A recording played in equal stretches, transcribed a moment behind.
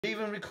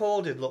Even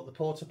recorded, look, the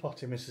porta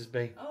potty, Mrs.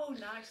 B. Oh,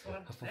 nice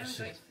one. It's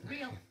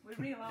real. We're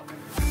real, aren't we?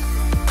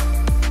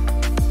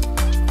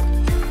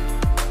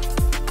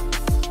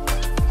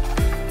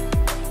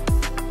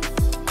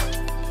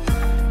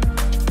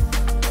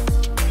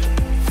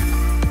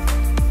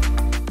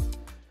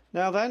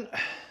 Now then,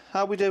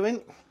 how are we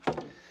doing?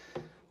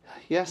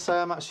 Yes,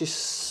 I am actually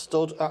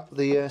stood at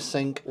the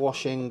sink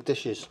washing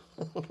dishes.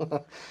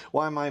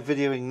 Why am I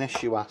videoing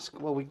this, you ask?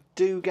 Well, we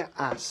do get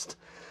asked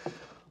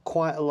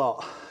quite a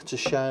lot to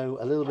show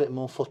a little bit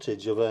more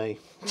footage of a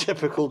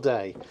typical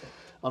day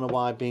on a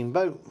wide beam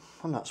boat,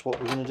 and that's what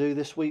we're going to do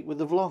this week with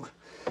the vlog.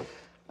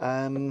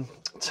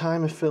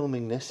 Time of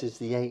filming this is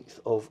the 8th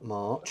of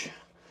March.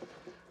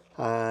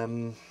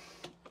 Mrs.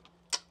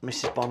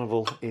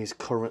 Bonneville is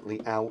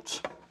currently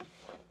out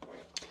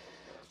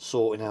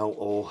sorting out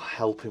or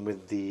helping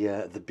with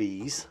the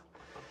bees.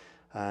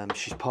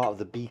 She's part of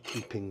the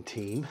beekeeping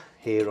team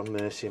here on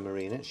Mercia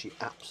Marina. She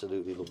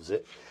absolutely loves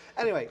it.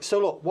 Anyway, so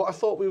look, what I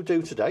thought we would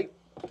do today,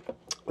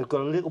 we've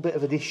got a little bit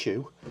of an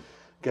issue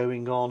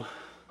going on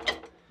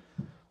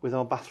with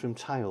our bathroom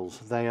tiles.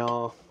 They're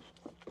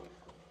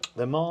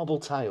marble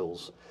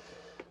tiles,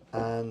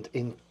 and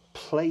in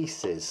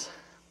places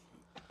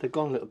they've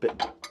gone a little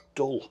bit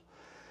dull.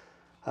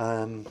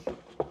 And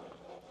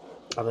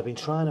I've been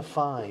trying to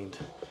find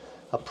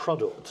a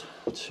product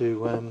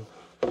to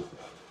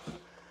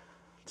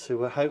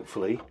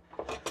hopefully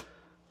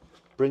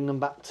bring them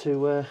back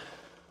to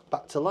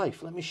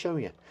life. Let me show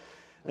you.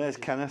 There's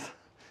Kenneth.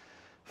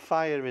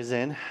 Fire is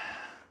in.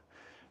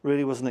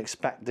 Really wasn't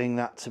expecting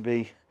that to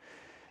be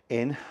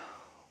in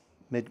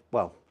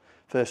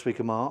first week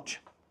of March.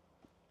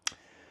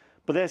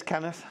 But there's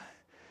Kenneth.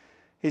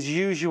 His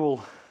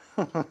usual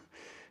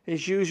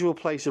his usual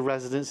place of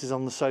residence is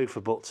on the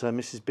sofa, but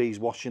Mrs. B's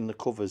washing the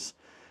covers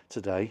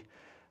today,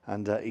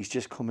 and he's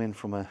just come in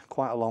from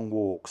quite a long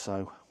walk,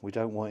 so we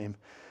don't want him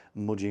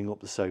mudging up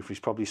the sofa. He's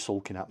probably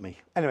sulking at me.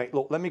 Anyway,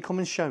 look, let me come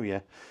and show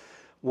you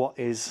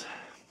what's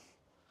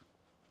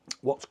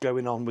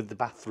going on with the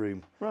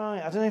bathroom.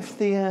 Right, I don't know if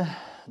the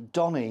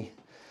Donny,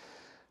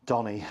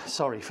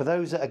 sorry, for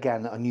those that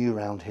again that are new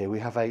around here, we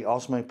have a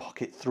Osmo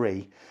Pocket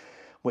 3,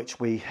 which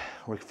we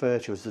refer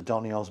to as the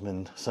Donny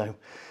Osmond, so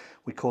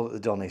we call it the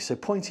Donny. So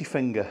pointy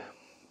finger,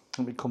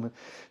 let me come in.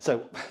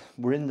 So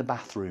we're in the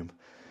bathroom,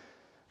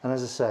 and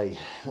as I say,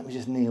 let me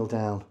just kneel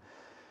down.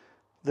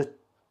 The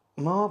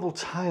marble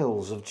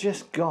tiles have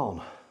just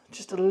gone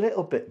just a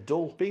little bit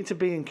dull. Been to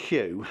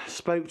B&Q,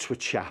 spoke to a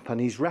chap,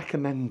 and he's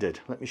recommended,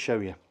 let me show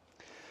you,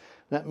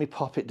 let me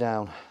pop it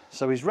down.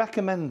 So he's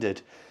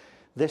recommended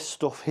this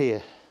stuff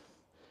here,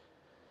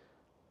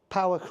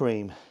 Power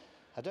Cream.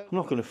 I'm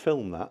not going to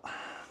film that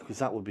because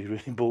that would be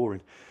really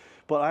boring,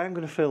 but I am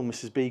going to film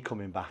Mrs. B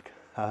coming back.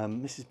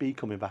 Mrs. B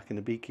coming back in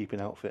a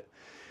beekeeping outfit,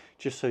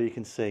 just so you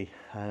can see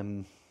how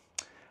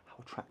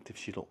attractive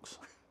she looks.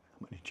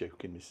 I'm only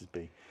joking, Mrs.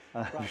 B.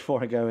 Right.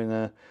 Before I go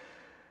in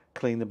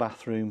clean the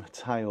bathroom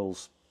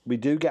tiles, we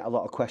do get a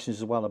lot of questions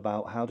as well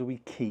about how do we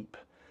keep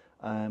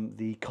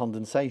the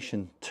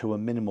condensation to a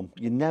minimum.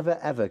 You're never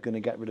ever going to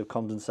get rid of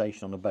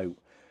condensation on a boat.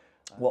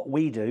 What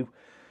we do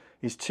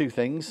is two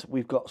things.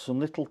 We've got some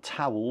little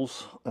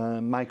towels,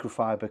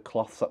 microfiber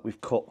cloths that we've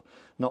cut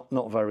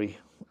not very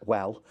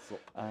well.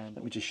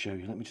 Let me just show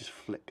you. Let me just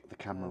flick the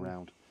camera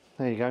around.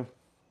 There you go.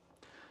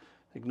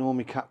 Ignore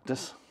me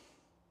cactus.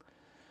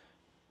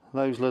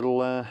 Those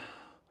little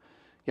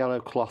yellow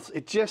cloths.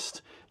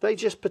 They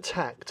just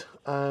protect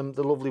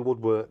the lovely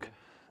woodwork.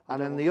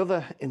 And then the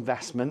other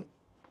investment,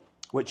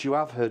 which you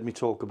have heard me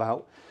talk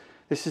about,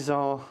 this is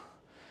our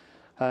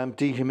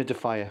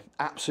dehumidifier.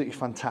 Absolutely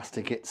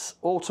fantastic. It's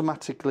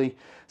automatically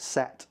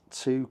set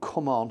to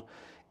come on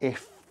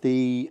if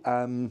the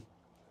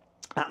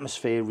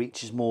atmosphere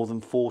reaches more than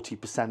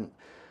 40%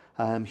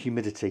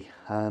 humidity.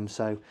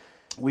 So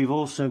we've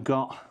also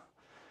got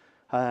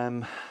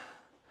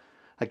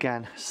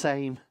again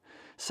same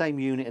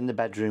unit in the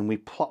bedroom. We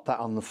plop that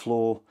on the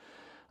floor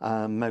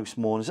most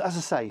mornings. As I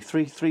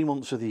say, three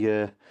months of the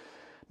year,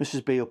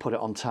 Mrs. B will put it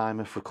on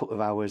timer for a couple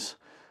of hours,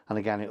 and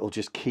again it'll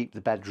just keep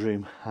the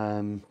bedroom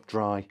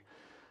dry.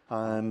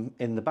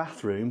 In the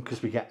bathroom,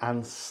 because we get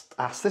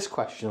asked this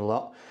question a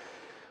lot,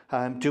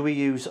 do we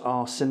use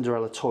our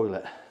Cinderella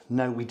toilet?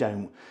 No, we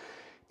don't.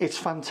 It's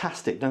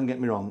fantastic, don't get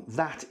me wrong,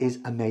 that is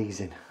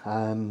amazing.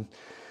 And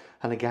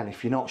again,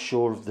 if you're not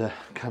sure of the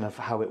kind of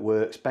how it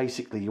works,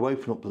 basically you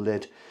open up the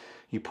lid,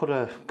 you put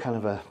a kind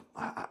of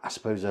I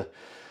suppose a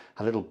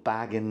little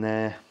bag in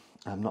there.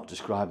 I've not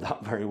described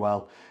that very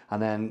well,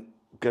 and then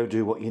go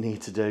do what you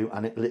need to do,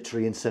 and it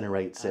literally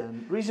incinerates it.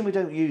 The reason we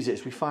don't use it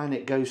is we find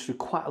it goes through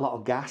quite a lot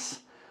of gas,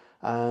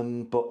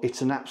 but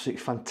it's an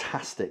absolutely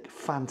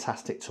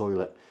fantastic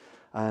toilet.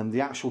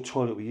 The actual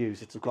toilet we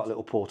use, it's got a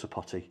little porta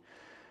potty,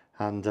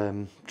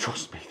 and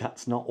trust me,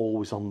 that's not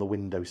always on the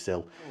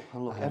windowsill.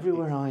 And look,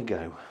 everywhere I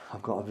go,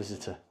 I've got a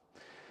visitor.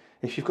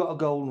 If you've got a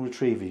golden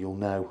retriever, you'll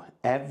know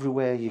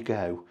everywhere you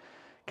go,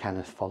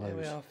 Kenneth follows. Here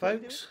we are,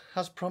 folks,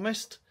 as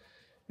promised.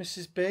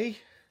 Mrs. B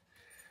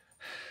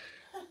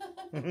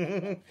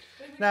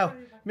Now,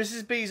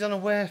 Mrs. B's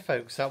unaware,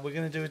 folks, that we're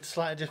going to do a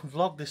slightly different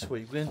vlog this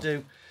week. We're going to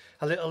do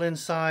a little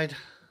inside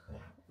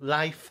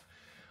life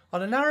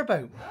on a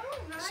narrowboat. Oh,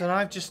 nice. So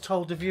I've just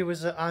told the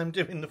viewers that I'm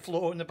doing the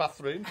floor in the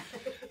bathroom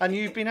and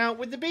you've been out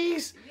with the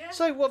bees. Yeah.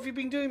 So what have you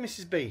been doing,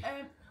 Mrs. B?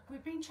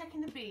 We've been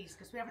checking the bees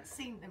because we haven't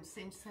seen them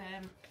since,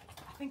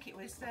 I think it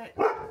was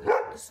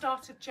the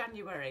start of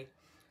January.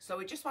 So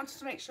we just wanted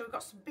to make sure we've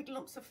got some big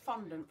lumps of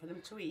fondant for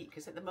them to eat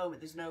because at the moment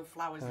there's no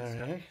flowers and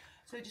stuff.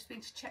 So we've just been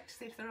to check to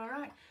see if they're all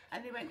right.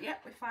 And they went,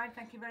 yep, we're fine,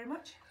 thank you very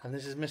much. And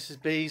this is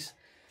Mrs. B's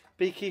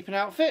beekeeping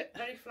outfit.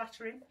 Very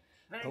flattering,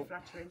 very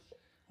flattering.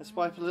 Let's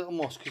wipe a little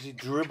moss because he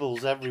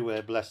dribbles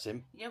everywhere, bless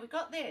him. Yeah, we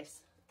got this,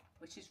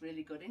 which is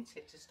really good, isn't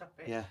it, to stop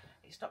it? Yeah.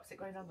 It stops it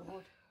going on the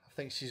wood. I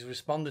think she's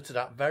responded to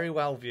that very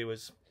well,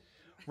 viewers.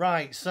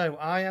 Right, so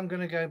I am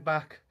going to go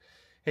back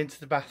into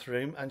the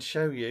bathroom and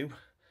show you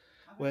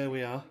where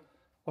we are.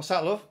 What's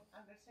that, love?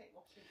 I'm going to take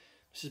washing.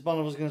 Mrs.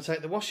 Bonneville's going to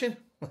take the washing.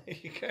 There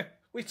you go.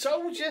 We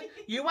told you.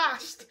 You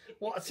asked.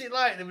 What's it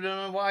like living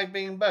on a wide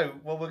beam boat?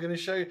 Well, we're going to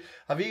show you.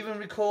 I've even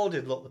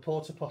recorded, look, the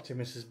porta potty,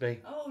 Mrs. B.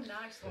 Oh,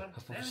 nice one.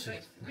 It's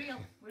real.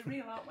 We're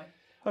real, aren't we?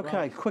 Okay,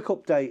 right. Quick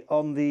update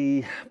on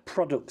the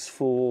products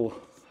for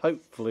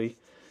hopefully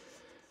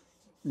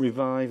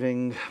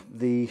reviving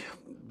the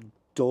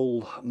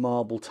dull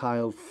marble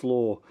tiled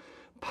floor.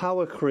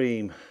 Power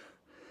cream.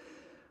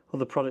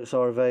 Other products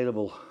are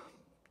available.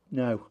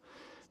 No.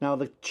 Now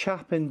the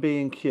chap in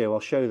B&Q, I'll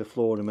show you the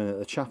floor in a minute,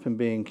 the chap in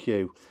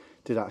B&Q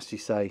did actually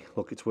say,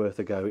 look, it's worth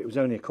a go. It was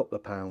only a couple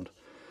of pound.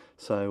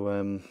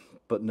 So,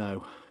 but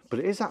no. But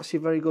it is actually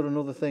very good on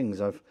other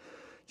things. I've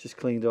just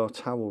cleaned our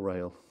towel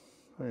rail.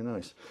 Very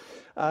nice.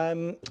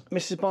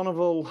 Mrs.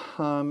 Bonneville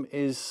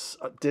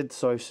did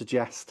so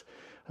suggest,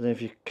 I don't know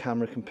if your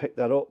camera can pick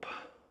that up,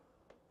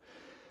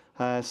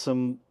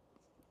 some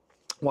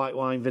white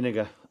wine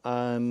vinegar.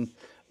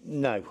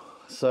 No.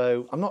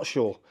 So I'm not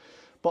sure.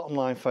 Bottom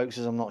line, folks,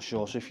 is I'm not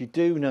sure. So if you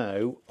do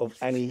know of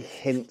any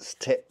hints,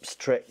 tips,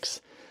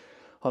 tricks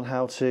on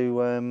how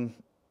to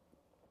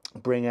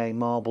bring a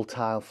marble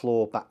tile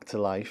floor back to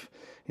life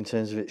in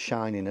terms of its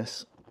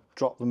shininess,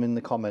 drop them in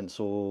the comments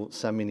or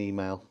send me an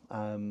email.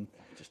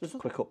 Just a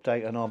quick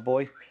update on our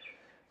boy.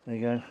 There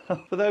you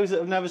go. For those that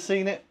have never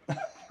seen it,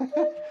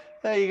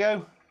 there you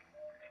go.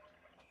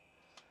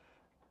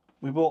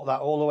 We bought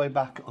that all the way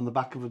back on the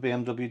back of a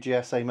BMW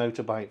GSA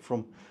motorbike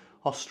from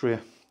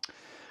Austria.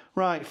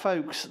 Right,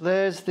 folks,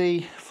 there's the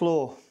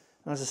floor.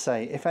 As I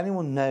say, if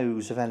anyone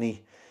knows of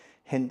any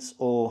hints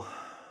or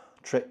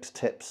tricks,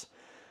 tips,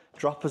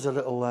 drop us a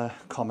little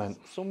comment.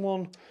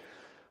 Someone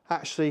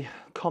actually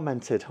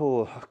commented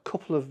a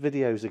couple of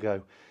videos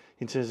ago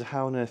in terms of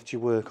how on earth do you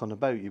work on a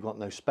boat, you've got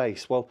no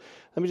space. Well,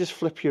 let me just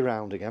flip you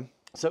around again.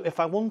 So if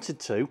I wanted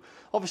to,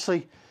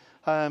 obviously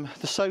the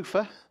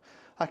sofa,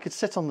 I could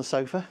sit on the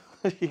sofa.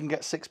 You can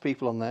get 6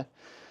 people on there.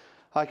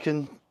 I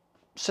can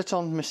sit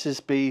on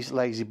Mrs. B's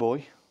lazy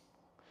boy,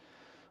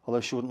 although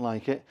she wouldn't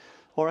like it,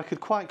 or I could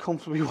quite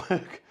comfortably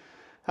work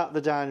at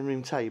the dining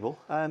room table.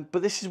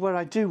 But this is where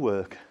I do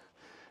work.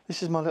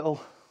 This is my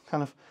little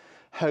kind of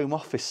home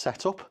office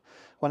setup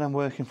when I'm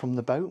working from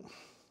the boat.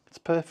 It's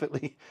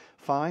perfectly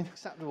fine,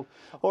 acceptable.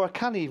 Or I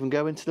can even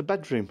go into the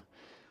bedroom.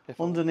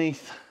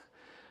 Underneath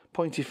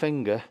pointy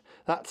finger,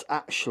 that's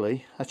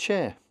actually a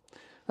chair.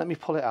 Let me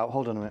pull it out,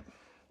 hold on a minute.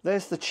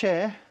 There's the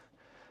chair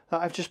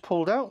that I've just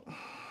pulled out.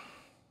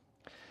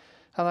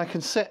 And I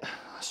can sit,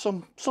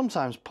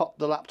 sometimes pop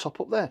the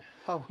laptop up there.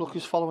 Oh, look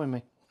who's following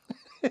me.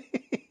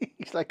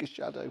 He's like a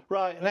shadow.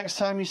 Right, next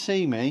time you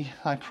see me,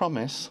 I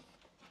promise,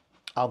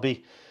 I'll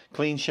be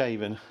clean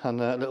shaven and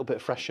a little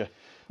bit fresher.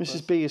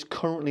 Mrs. B is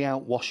currently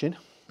out washing.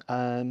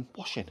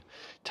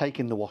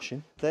 Taking the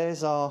washing.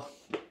 There's our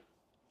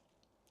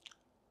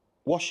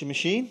washing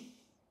machine.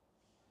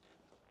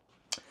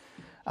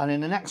 And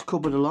in the next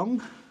cupboard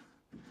along,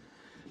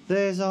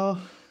 there's our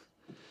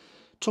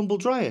tumble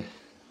dryer.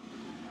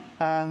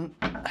 And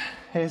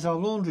here's our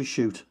laundry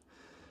chute.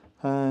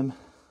 Let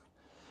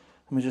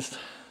me just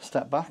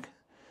step back.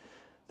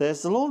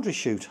 There's the laundry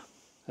chute.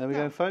 There we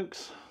go,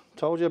 folks.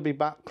 Told you I'd be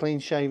back clean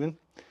shaven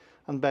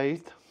and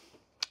bathed.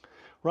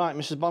 Right,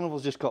 Mrs.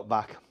 Bonneville's just got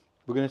back.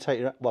 We're going to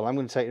take her, well, I'm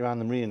going to take her around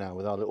the marina now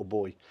with our little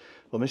boy.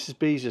 Well, Mrs.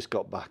 B's just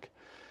got back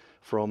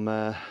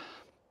from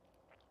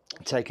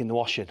taking the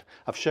washing.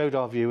 I've showed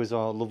our viewers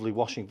our lovely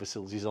washing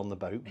facilities on the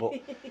boat, but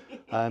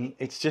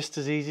it's just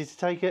as easy to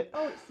take it.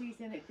 Oh, it's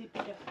easy and it's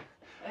bigger.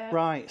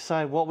 Right,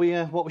 so what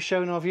we're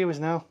showing our viewers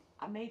now.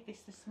 I made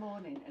this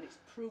morning and it's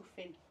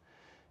proofing.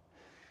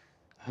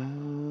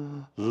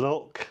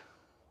 Look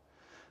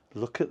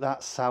at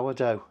that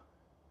sourdough.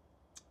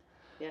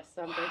 Yes,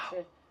 so I'm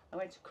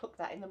going to cook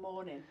that in the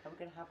morning and we're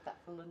going to have that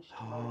for lunch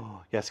tomorrow.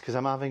 Oh, yes, because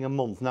I'm having a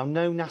month. Now,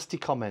 no nasty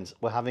comments.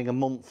 We're having a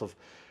month of,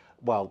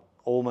 well,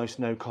 almost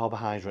no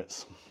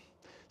carbohydrates.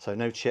 So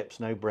no chips,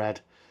 no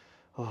bread.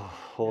 Oh,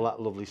 all that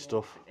lovely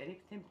stuff.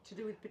 Anything to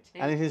do with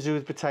potatoes. Anything to do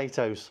with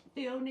potatoes.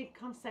 The only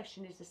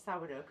concession is the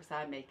sourdough because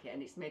I make it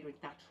and it's made with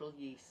natural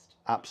yeast.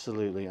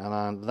 Absolutely.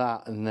 And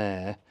that and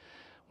there,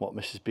 what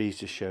Mrs. B's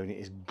just shown, it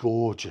is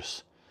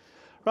gorgeous.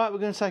 Right, we're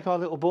going to take our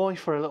little boy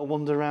for a little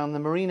wander around the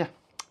marina.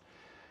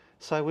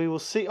 So we will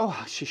see. Oh,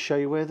 I should show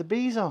you where the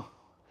bees are.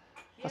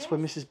 Yes. That's where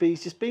Mrs.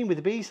 B's just been with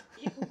the bees.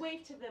 You can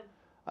wave to them.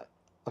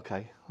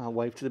 Okay, I'll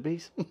wave to the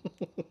bees.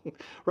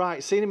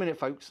 Right, see you in a minute,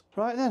 folks.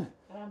 Right then.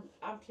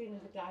 I'm cleaning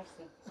the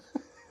Dyson.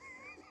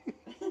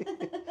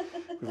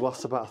 We've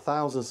lost about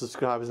 1,000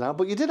 subscribers now,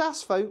 but you did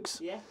ask, folks.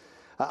 Yeah.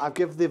 I've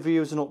given the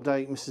viewers an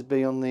update, Mrs.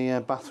 B, on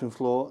the bathroom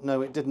floor.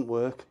 No, it didn't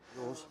work.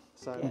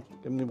 So yeah.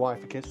 Give my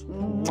wife a kiss.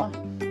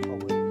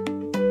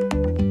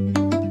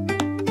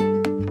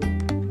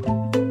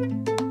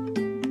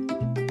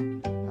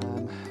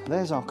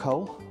 There's our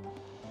coal.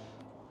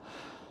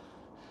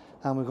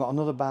 And we've got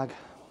another bag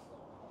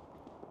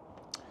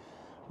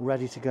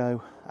ready to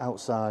go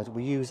outside.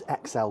 We use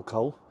XL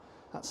coal.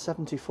 That's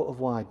 70 foot of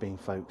wide beam,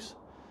 folks.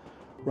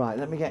 Right,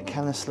 let me get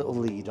Kenneth's little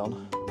lead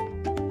on.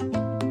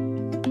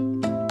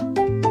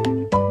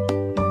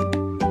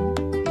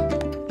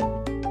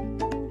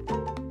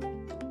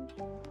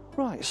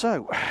 Right,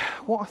 so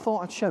what I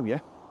thought I'd show you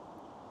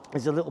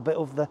is a little bit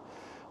of the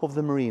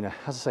marina.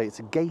 As I say, it's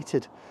a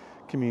gated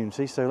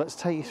community, so let's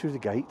take you through the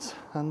gates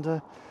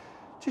and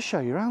just show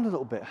you around a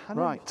little bit.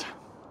 Right,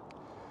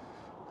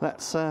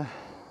 let's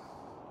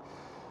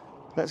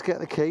get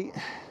the key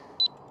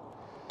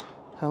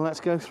and let's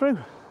go through.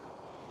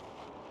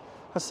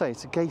 As I say,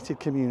 it's a gated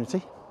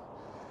community,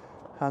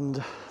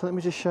 and let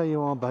me just show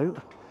you our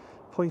boat.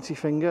 Pointy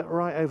finger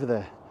right over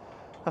there.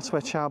 That's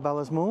where Ciao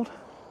Bella's moored.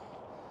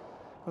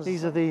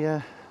 These are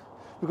the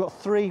we've got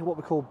 3 what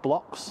we call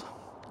blocks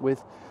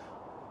with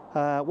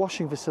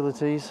washing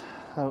facilities,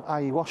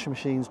 i.e. washing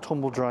machines,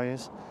 tumble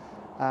dryers,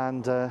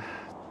 and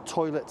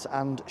toilets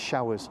and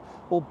showers,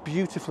 all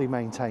beautifully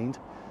maintained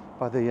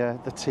by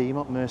the team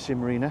at Mercia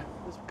Marina.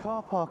 There's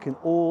car parking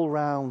all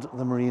round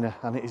the marina,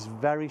 and it is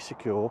very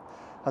secure.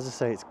 As I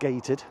say, it's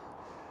gated,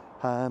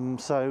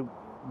 so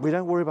we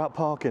don't worry about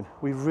parking.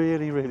 We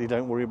really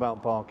don't worry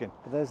about parking.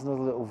 But there's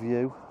another little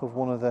view of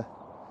one of the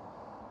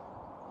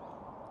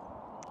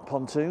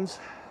pontoons.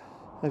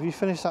 Have you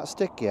finished that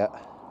stick yet?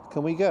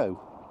 Can we go?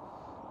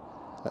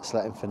 Let's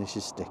let him finish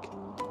his stick.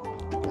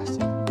 Bless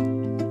him.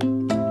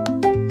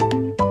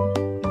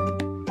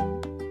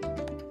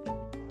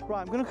 Right,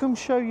 I'm going to come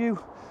show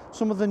you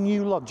some of the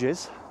new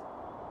lodges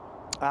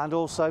and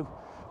also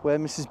where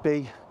Mrs.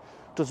 B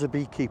does the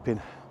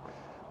beekeeping.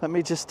 Let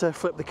me just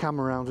flip the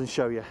camera around and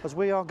show you. As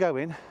we are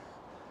going,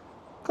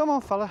 come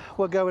on fella,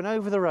 we're going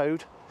over the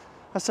road.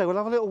 I say we'll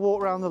have a little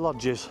walk around the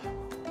lodges.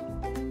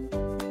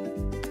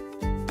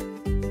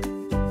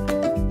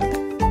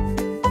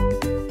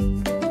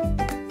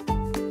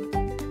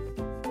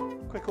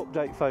 Quick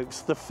update, folks,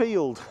 the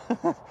field.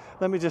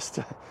 Let me just,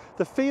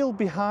 the field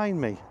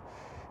behind me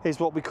is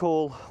what we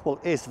call, well,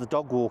 is the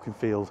dog walking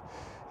field.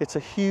 It's a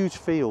huge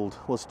field,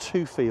 well, it's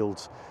 2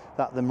 fields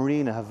that the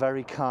marina have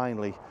very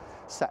kindly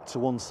set to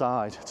one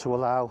side to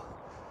allow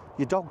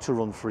your dog to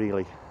run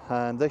freely.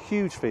 And they're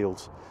huge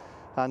fields.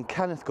 And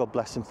Kenneth, God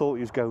bless him, thought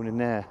he was going in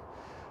there.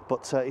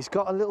 But he's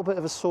got a little bit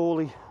of a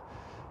sorely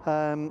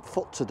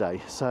foot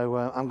today, so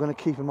I'm going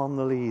to keep him on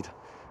the lead.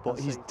 But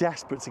he's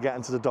desperate to get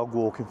into the dog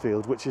walking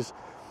field, which is,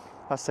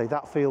 I say,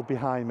 that field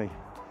behind me.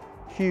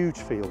 Huge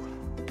field.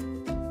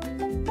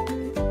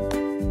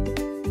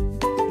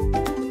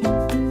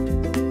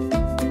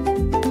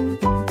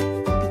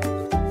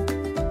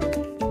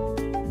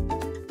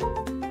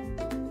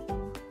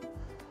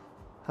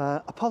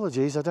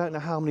 Apologies, I don't know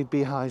how many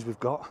beehives we've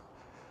got,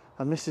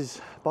 and Mrs.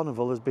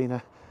 Bonneville has been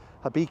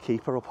a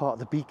beekeeper or part of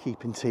the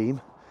beekeeping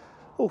team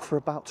for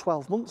about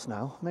 12 months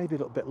now, maybe a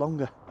little bit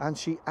longer, and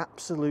she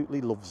absolutely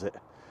loves it.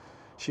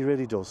 She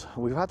really does.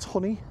 We've had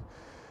honey,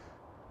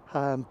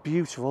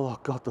 beautiful. Oh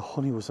God, the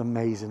honey was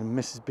amazing, and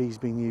Mrs. B's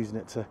been using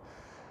it to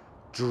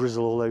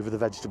drizzle all over the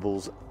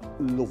vegetables.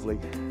 Lovely.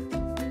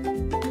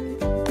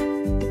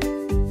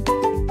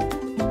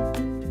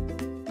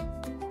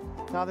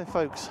 Now then,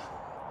 folks,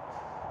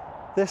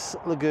 this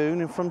lagoon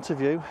in front of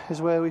you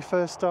is where we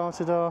first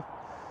started our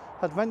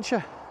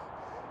adventure,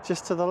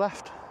 just to the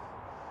left.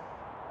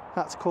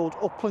 That's called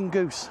Upland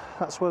Goose.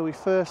 That's where we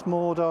first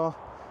moored our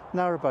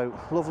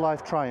narrowboat, Love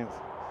Life Triumph.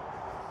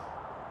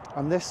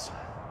 And this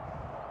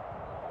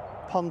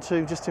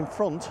pontoon just in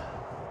front,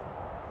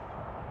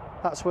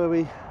 that's where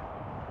we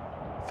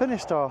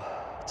finished our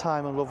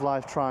time on Love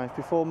Life Triumph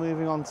before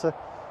moving on to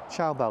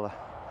Ciao Bella.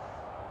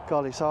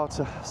 God, it's hard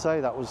to say,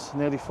 that was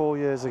nearly 4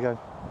 years ago.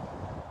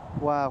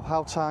 Wow,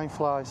 how time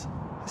flies.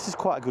 This is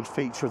quite a good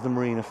feature of the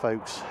marina,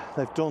 folks.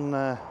 They've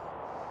done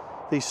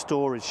these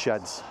storage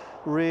sheds.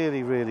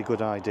 Really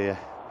good idea.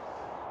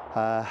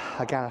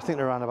 Again, I think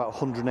they're around about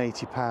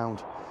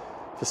 £180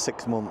 for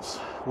 6 months.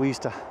 We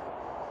used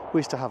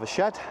to have a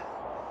shed.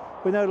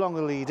 We no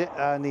longer need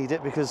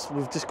it because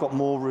we've just got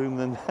more room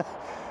than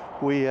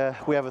we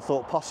ever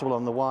thought possible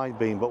on the wide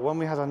beam. But when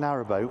we had a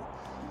narrowboat,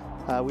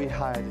 we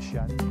hired a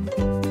shed.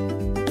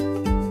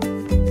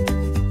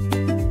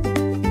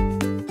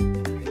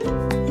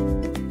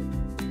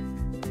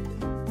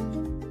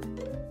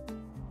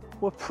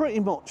 We're pretty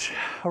much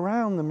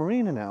around the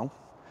marina now.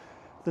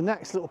 The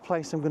next little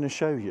place I'm going to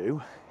show you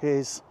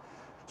is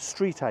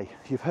street hay.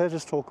 You've heard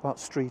us talk about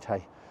street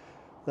hay.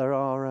 There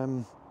are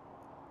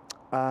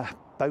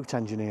boat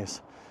engineers.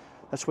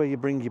 That's where you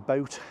bring your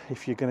boat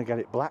if you're going to get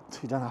it blacked.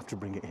 You don't have to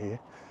bring it here.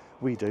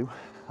 We do,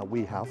 and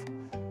we have.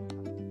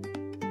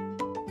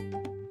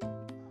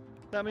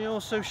 Let me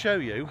also show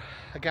you,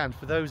 again,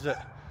 for those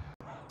that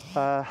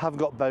have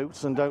got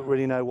boats and don't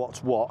really know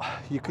what's what,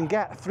 you can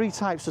get 3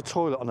 types of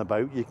toilet on a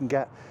boat. You can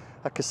get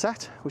a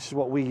cassette, which is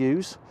what we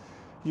use.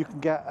 You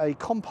can get a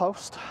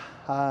compost,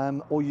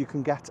 or you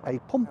can get a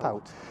pump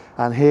out.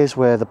 And here's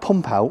where the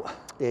pump out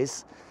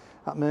is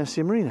at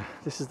Mercia Marina.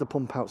 This is the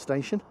pump out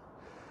station.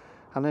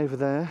 And over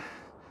there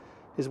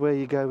is where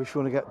you go if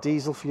you want to get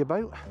diesel for your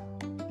boat.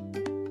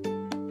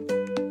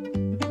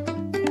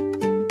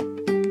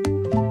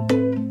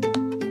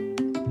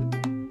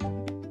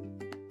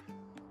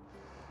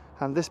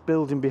 And this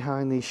building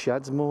behind these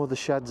sheds, more of the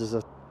sheds as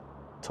I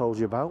told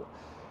you about,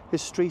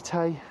 is street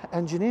hay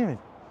engineering.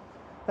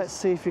 Let's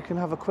see if you can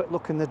have a quick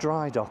look in the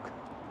dry dock.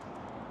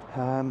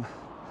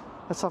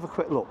 Let's have a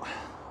quick look.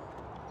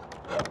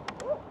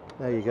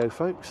 There you go,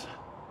 folks.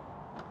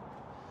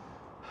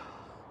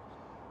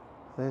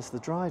 There's the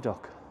dry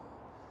dock.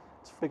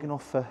 It's big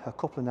enough for a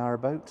couple of narrow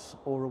boats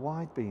or a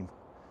wide beam.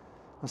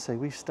 I say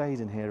we've stayed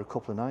in here a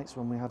couple of nights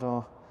when we had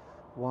our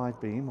wide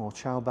beam or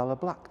chow bella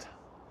blacked.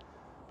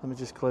 Let me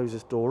just close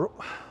this door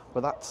up.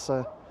 But that's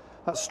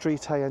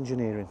street hay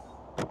engineering,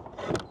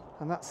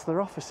 and that's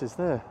their offices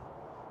there.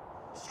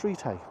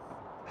 Street hay.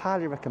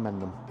 Highly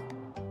recommend them.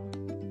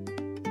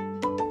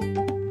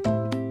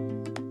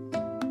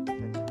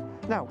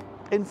 Now,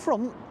 in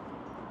front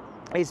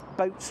is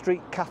Boat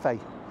Street Cafe.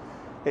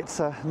 It's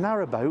a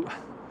narrow boat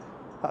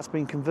that's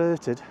been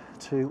converted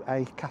to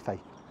a cafe,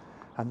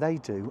 and they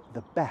do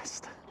the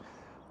best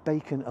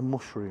bacon and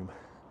mushroom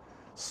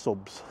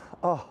subs.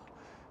 Oh,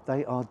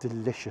 they are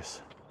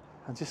delicious.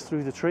 And just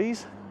through the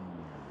trees,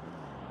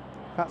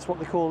 that's what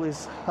they call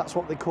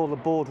a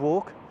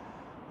boardwalk.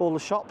 All the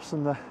shops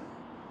and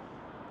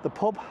the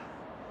pub,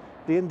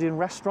 the Indian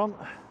restaurant.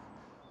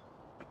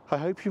 I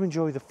hope you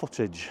enjoy the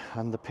footage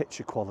and the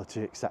picture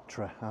quality,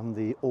 etc., and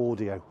the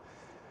audio,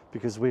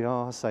 because we're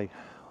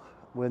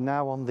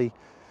now on the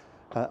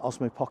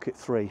Osmo Pocket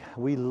 3.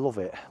 We love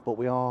it, but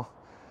we are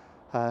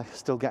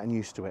still getting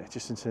used to it,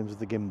 just in terms of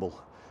the gimbal.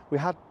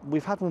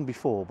 We've had one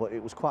before, but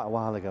it was quite a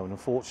while ago, and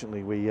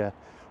unfortunately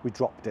we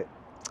dropped it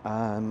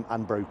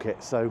and broke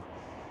it. So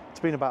it's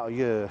been about a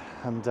year,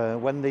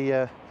 and when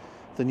the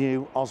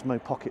new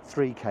Osmo Pocket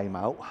 3 came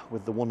out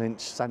with the 1-inch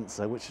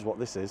sensor, which is what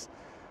this is,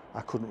 I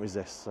couldn't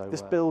resist. So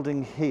this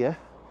building here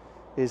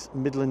is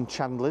Midland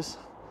Chandler's.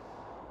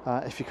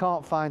 If you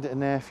can't find it in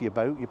there for your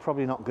boat, you're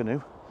probably not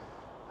going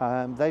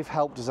to. They've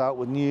helped us out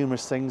with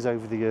numerous things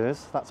over the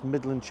years. That's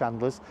Midland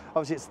Chandler's.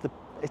 Obviously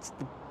it's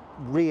the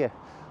rear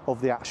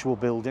of the actual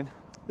building.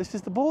 This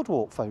is the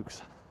boardwalk,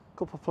 folks. A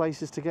couple of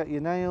places to get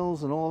your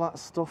nails and all that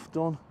stuff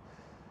done.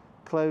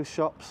 Clothes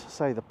shops,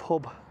 say the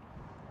pub,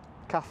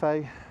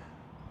 cafe,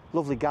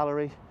 lovely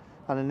gallery,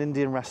 and an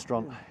Indian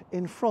restaurant.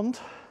 In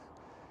front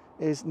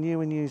is New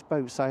and Used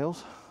Boat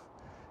Sales,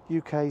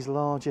 UK's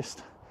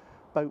largest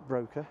boat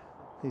broker.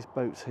 These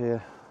boats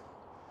here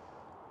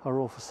are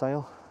all for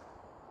sale.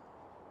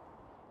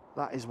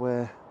 That is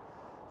where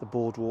the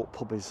boardwalk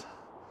pub is.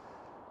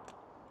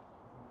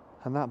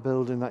 And that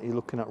building that you're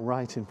looking at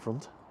right in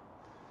front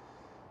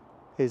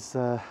is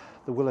the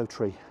Willow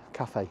Tree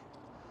Cafe.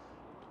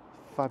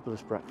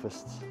 Fabulous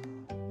breakfasts.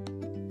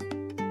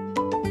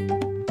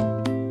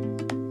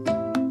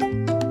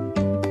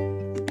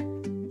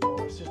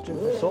 Let's just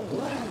drink this up.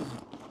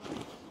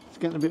 It's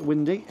getting a bit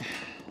windy.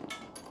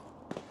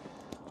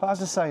 But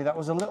as I say, that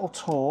was a little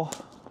tour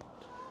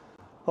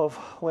of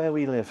where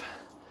we live.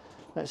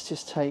 Let's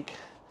just take...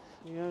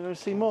 You gonna go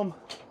see Mum?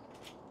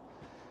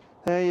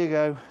 There you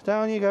go.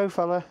 Down you go,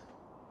 fella.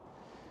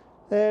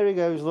 There he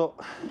goes,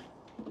 look.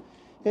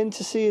 In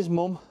to see his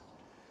mum.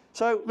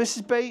 So,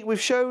 Mrs. B,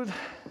 we've shown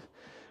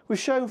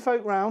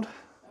folk round.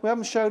 We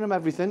haven't shown them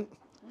everything,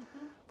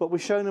 but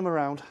we've shown them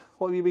around.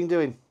 What have you been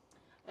doing?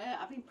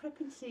 I've been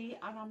prepping tea,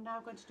 and I'm now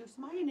going to do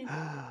some ironing.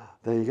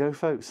 There you go,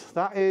 folks.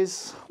 That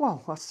is,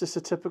 well, that's just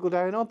a typical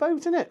day in our boat,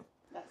 isn't it?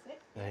 That's it.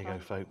 There you go,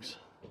 folks.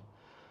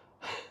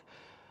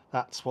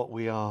 That's what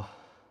we are,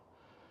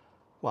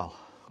 well,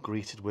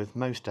 greeted with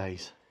most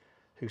days.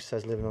 Who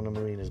says living on a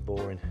marina is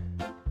boring?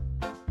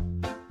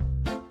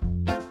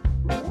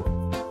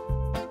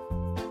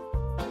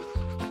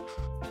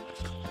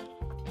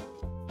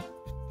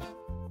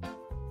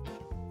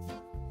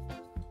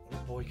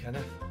 Good boy,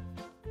 Kenneth.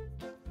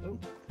 Oh.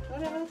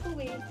 Don't have a little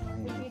weed.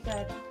 If you're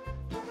dead.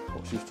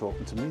 What, she's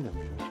talking to me then?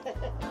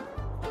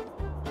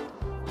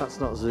 That's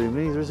not zoomed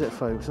either, is it,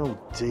 folks? Oh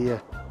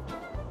dear.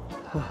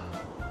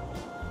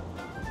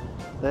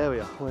 There we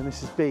are, where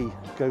Mrs. B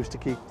goes to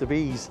keep the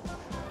bees,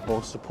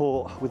 or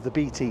support with the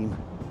bee team.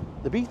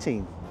 The bee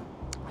team.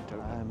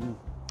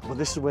 Well,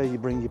 this is where you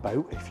bring your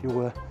boat if you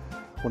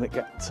want to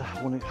get